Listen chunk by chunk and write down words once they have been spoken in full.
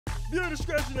Viewer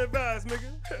discretion advised,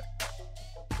 nigga.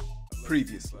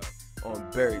 Previously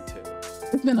on Berry Tales.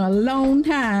 It's been a long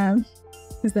time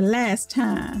since the last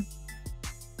time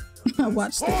I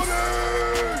watched this.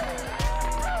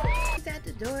 He's at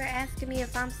the door asking me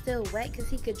if I'm still wet because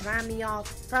he could dry me off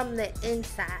from the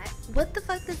inside. What the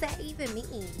fuck does that even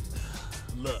mean?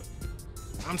 Look,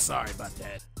 I'm sorry about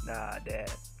that. Nah, Dad.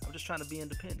 I'm just trying to be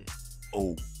independent.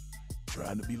 Oh,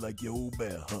 trying to be like your old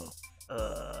bear, huh?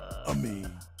 I mean,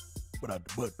 without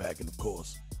the butt backing, of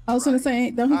course. I was gonna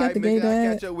say, don't he got the gay I'll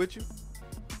dad? catch up with you.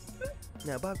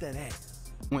 Now about that ass.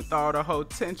 With all the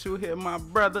potential here, my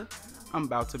brother, I'm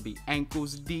about to be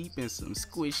ankles deep in some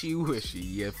squishy wishy.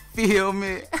 You feel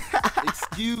me?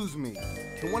 Excuse me.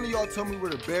 Can one of y'all tell me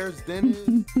where the bear's den is?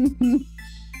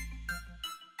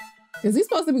 Is he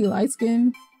supposed to be light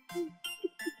skinned?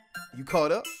 You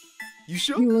caught up? You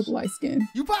sure? He look light skinned.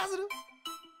 You positive?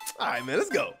 All right, man, let's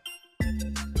go.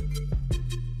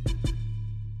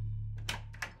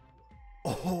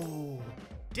 Oh,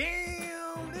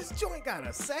 damn, this joint got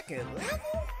a second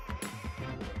level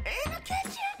and a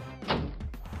kitchen.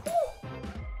 Woo,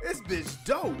 this bitch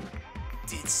dope.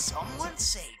 Did someone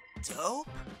say dope?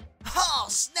 Oh,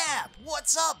 snap!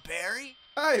 What's up, Barry?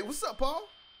 Hey, what's up, Paul? What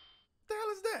the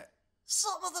hell is that?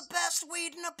 Some of the best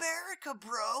weed in America,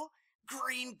 bro.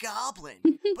 Green Goblin.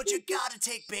 But you gotta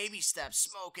take baby steps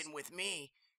smoking with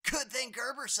me. Good thing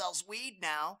Gerber sells weed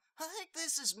now. I think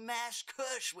this is mashed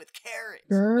kush with carrots.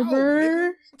 Gerber? Oh, nigga,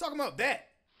 I'm talking about that.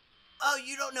 Oh,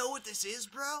 you don't know what this is,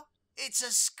 bro? It's a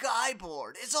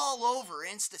skyboard. It's all over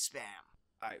Insta-spam.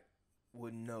 I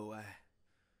wouldn't know. I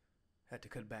had to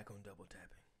cut back on double tapping.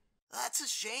 That's a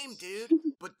shame, dude.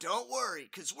 But don't worry,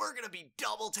 because we're going to be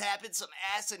double tapping some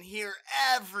ass in here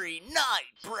every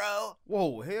night, bro.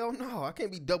 Whoa, hell no. I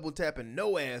can't be double tapping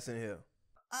no ass in here.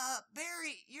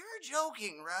 Barry, you're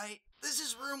joking, right? This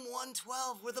is room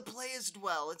 112 where the players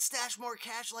dwell and stash more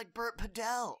cash like Burt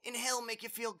Padell. Inhale, make you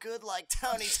feel good like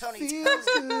Tony. Feels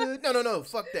good. No,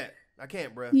 fuck that. I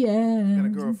can't, bruh. Yeah. Got a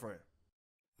girlfriend.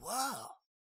 Whoa.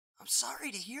 I'm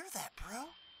sorry to hear that, bro.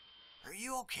 Are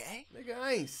you okay? Nigga,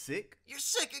 I ain't sick. You're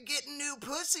sick of getting new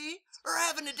pussy? Or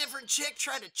having a different chick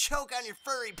try to choke on your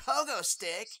furry pogo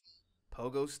stick?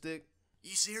 Pogo stick?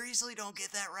 You seriously don't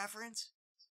get that reference?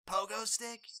 Pogo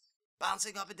stick?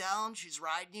 Bouncing up and down, she's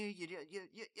riding you,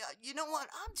 you know what?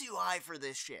 I'm too high for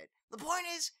this shit. The point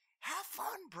is, have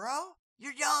fun, bro.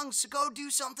 You're young, so go do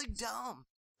something dumb.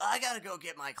 I gotta go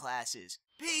get my classes.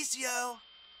 Peace, yo.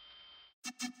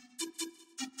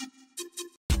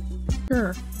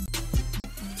 Sure.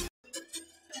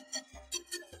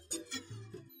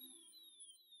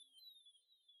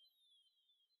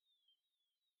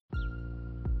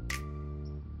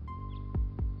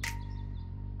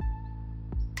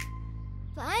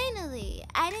 Finally!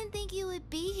 I didn't think you would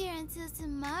be here until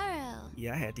tomorrow.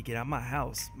 Yeah, I had to get out my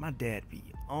house. My dad be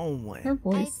on one. Her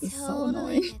voice I is so totally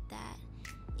annoying. get that.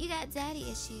 You got daddy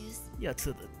issues. Yeah,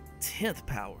 to the 10th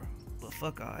power. But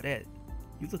fuck all that.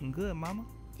 You looking good, mama?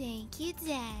 Thank you,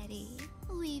 daddy.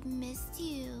 We've missed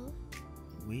you.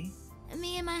 We?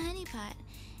 Me and my honey pot.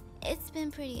 It's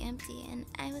been pretty empty, and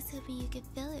I was hoping you could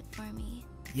fill it for me.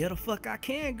 Yeah, the fuck I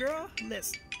can, girl.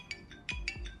 Let's...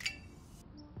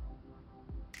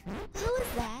 Who was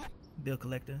that? Bill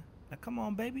collector. Now come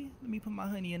on, baby. Let me put my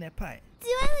honey in that pipe. Do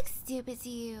I look stupid to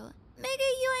you? Nigga,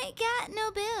 you ain't got no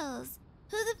bills.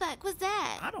 Who the fuck was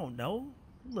that? I don't know.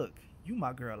 Look, you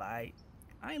my girl, I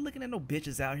ain't looking at no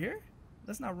bitches out here.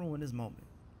 Let's not ruin this moment.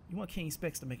 You want King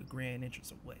Specs to make a grand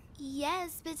entrance or what?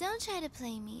 Yes, but don't try to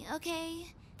play me,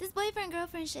 okay? This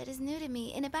boyfriend-girlfriend shit is new to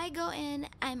me, and if I go in,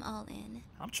 I'm all in.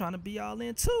 I'm trying to be all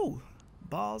in too.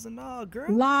 Balls and all, girl.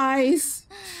 Lies.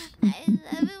 I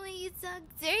love it when you talk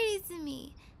dirty to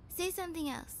me. Say something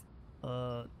else.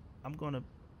 I'm gonna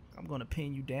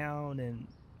pin you down and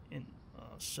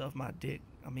shove my dick.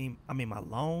 I mean my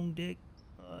long dick,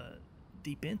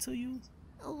 deep into you.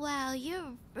 Wow,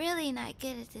 you're really not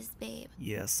good at this, babe.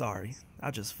 Yeah, sorry.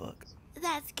 I just fuck.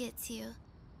 That's good too.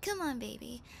 Come on,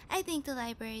 baby. I think the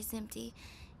library's empty.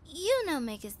 You know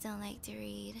niggas don't like to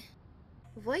read.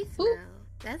 Voicemail?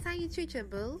 That's how you treat your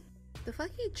boo? The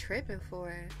fuck you tripping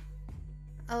for?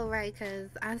 Oh, right, cause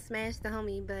I smashed the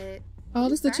homie, but... Oh,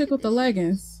 this the chick with the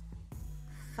leggings.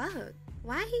 Fuck.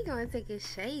 Why he gonna take his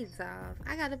shades off?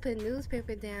 I gotta put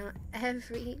newspaper down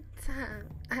every time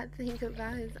I think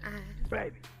about his eyes.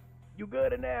 Baby, you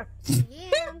good in there? Yeah,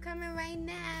 I'm coming right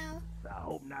now. I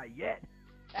hope not yet.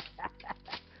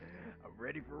 I'm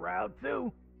ready for round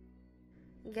 2.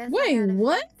 Guess Wait, I gotta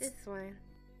what? fuck this one.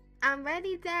 I'm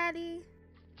ready, daddy.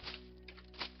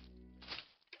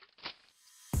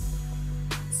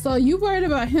 So you worried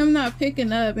about him not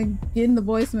picking up and getting the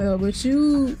voicemail, but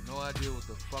you... No idea what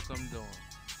the fuck I'm doing.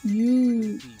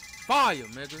 You... Fire,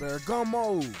 nigga.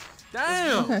 Kagome.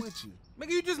 Damn. Okay. With you.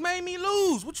 Nigga, you just made me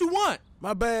lose. What you want?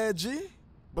 My bad, G.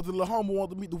 But the little homie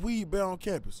wanted to meet the weed bear on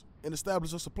campus and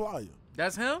establish a supplier.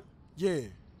 That's him? Yeah.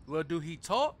 Well, do he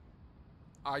talk?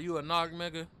 Are you a narc,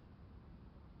 nigga?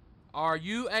 Are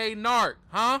you a narc,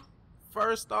 huh?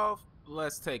 First off,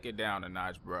 let's take it down a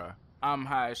notch, bruh. I'm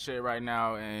high as shit right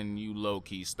now, and you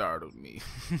low-key startled me.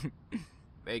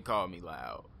 They call me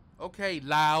loud. Okay,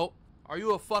 loud. Are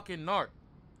you a fucking narc?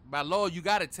 By law, you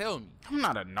gotta tell me. I'm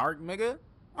not a narc, nigga.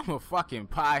 I'm a fucking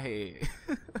piehead.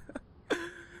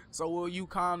 So will you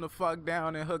calm the fuck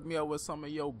down and hook me up with some of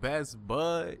your best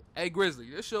bud? Hey, Grizzly,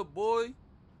 this your boy.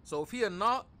 So if he a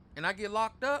narc and I get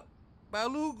locked up,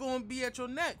 Baloo gonna be at your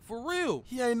neck, for real.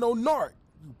 He ain't no narc.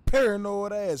 You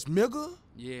paranoid ass nigga.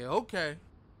 Yeah, okay.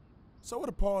 So where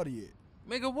the party at?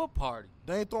 Nigga, what party?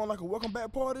 They ain't throwing like a welcome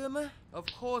back party in there? Of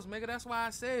course, nigga, that's why I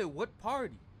said, what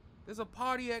party? There's a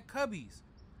party at Cubby's.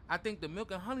 I think the Milk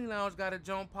and Honey Lounge got a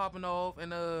jump popping off,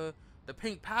 and the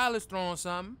Pink Palace throwing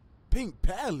something. Pink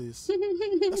Palace?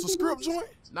 That's a script joint?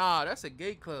 Nah, that's a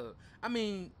gay club. I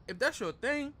mean, if that's your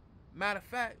thing, matter of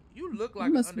fact, you look like That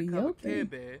an must be undercover your Care thing.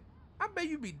 Bear. I bet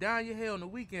you be down your hair on the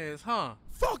weekends, huh?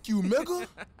 Fuck you, nigga.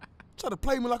 Try to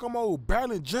play me like I'm old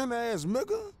Barry Jenner ass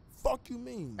nigga? Fuck you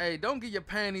mean? Hey, don't get your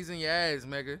panties in your ass,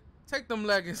 nigga. Take them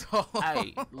leggings off.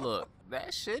 Hey, look,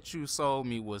 that shit you sold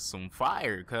me was some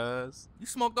fire, cuz. You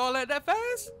smoked all that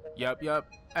fast? Yup.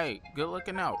 Hey, good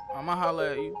looking out. I'ma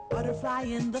holla at you. Butterfly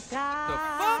in the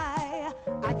sky.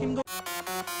 I can go.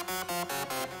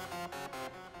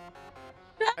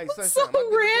 Hey, That's Sunshine, so am I good to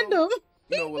go? random.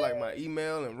 You know, with like my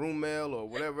email and room mail or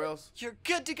whatever else. You're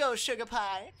good to go, Sugar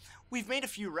Pie. We've made a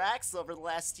few racks over the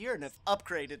last year and have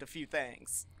upgraded a few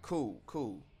things. Cool.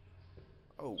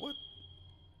 Oh, what?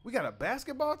 We got a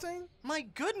basketball team? My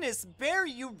goodness, Bear,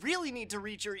 you really need to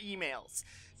read your emails.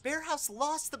 Bear House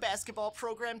lost the basketball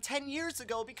program 10 years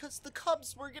ago because the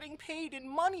Cubs were getting paid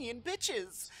in money and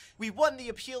bitches. We won the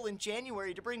appeal in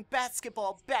January to bring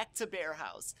basketball back to Bear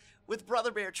House. With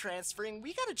Brother Bear transferring,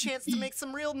 we got a chance to make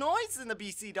some real noise in the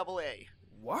BCAA.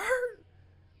 Word?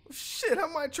 Shit, I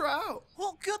might try out.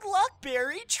 Well, good luck,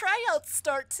 Barry. Tryouts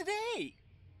start today.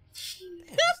 Damn,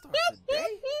 it starts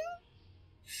today?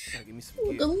 Gotta give me some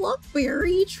Good gear. luck,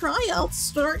 Barry. Tryouts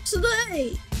start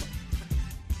today.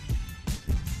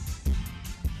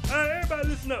 Alright, everybody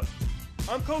listen up.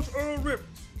 I'm Coach Earl Rivers.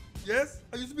 Yes,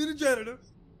 I used to be the janitor,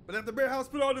 but after Bear House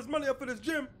put all this money up for this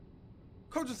gym,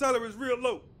 coaching salary is real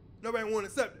low. Nobody won't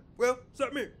accept it. Well,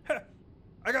 accept me.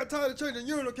 I got tired of changing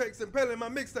urinal cakes and peddling my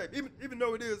mixtape, even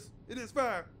though it is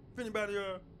fire. If anybody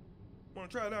wanna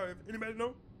try it out, if anybody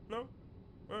know? No?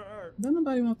 Alright. Don't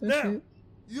nobody want that Now, shit.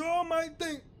 you all might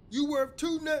think you worth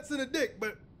 2 nuts and a dick,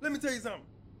 but let me tell you something.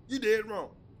 You dead wrong,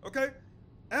 okay?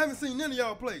 I haven't seen none of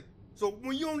y'all play. So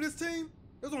when you're on this team,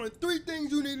 there's only 3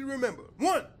 things you need to remember.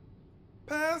 1,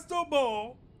 pass the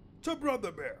ball to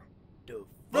Brother Bear.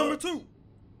 Number 2,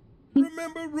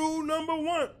 remember rule number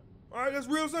 1. All right, that's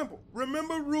real simple.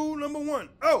 Remember rule number 1.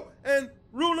 Oh, and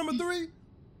rule number 3,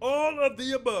 all of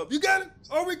the above. You got it?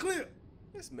 Are we clear?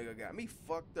 This nigga got me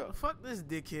fucked up. Fuck this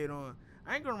dickhead on.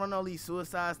 I ain't gonna run all these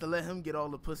suicides to let him get all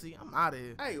the pussy. I'm out of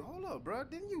here. Hey, hold up, bro.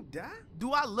 Didn't you die?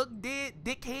 Do I look dead,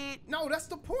 dickhead? No, that's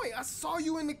the point. I saw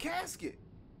you in the casket.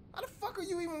 How the fuck are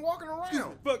you even walking Excuse me,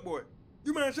 around? fuck boy.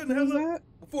 You mind shutting the hell up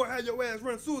before I have your ass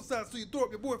run suicide so you throw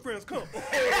up your boyfriend's cum?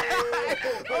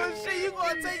 Oh shit, you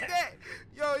gonna take that?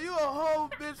 Yo, you a whole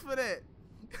bitch for that.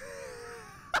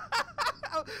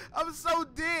 I'm so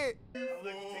dead.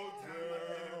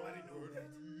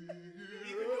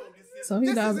 So he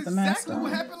This died is with the mask exactly on.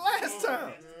 what happened last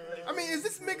time. I mean, is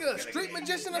this nigga a street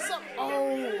magician or something?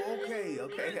 Oh,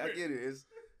 okay, I get it. It's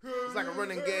like a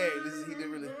running gag. He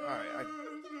didn't really. All right,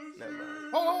 never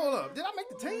mind. Hold up. Did I make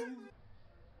the team?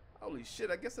 Holy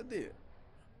shit, I guess I did.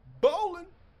 Bowling.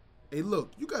 Hey,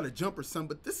 look, you got a jump or something,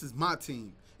 but this is my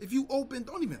team. If you open,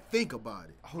 don't even think about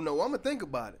it. Oh no, I'm gonna think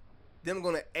about it. Then I'm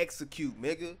gonna execute,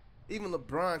 nigga. Even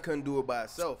LeBron couldn't do it by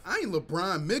himself. I ain't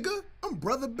LeBron, nigga. I'm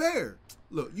Brother Bear.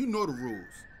 Look, you know the rules.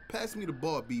 Pass me the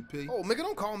ball, BP. Oh, nigga,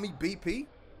 don't call me BP.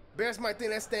 Bears might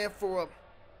think that stand for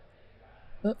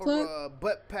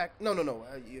butt pack. No.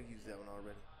 You used that one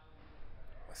already.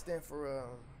 I stand for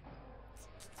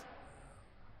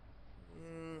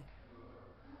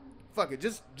fuck it.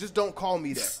 Just don't call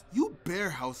me that. You Bear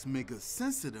House nigga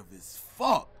sensitive as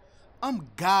fuck. I'm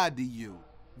God to you.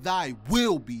 Thy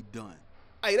will be done.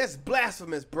 Hey, that's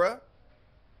blasphemous, bruh.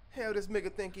 Hell, this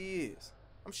nigga think he is.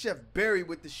 I'm Chef Barry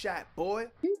with the shot, boy.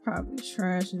 You probably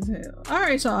trash as hell. All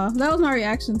right, y'all. That was my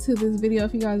reaction to this video.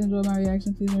 If you guys enjoyed my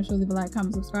reaction, please make sure to leave a like,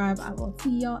 comment, subscribe. I will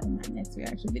see y'all in my next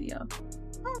reaction video.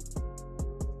 Bye.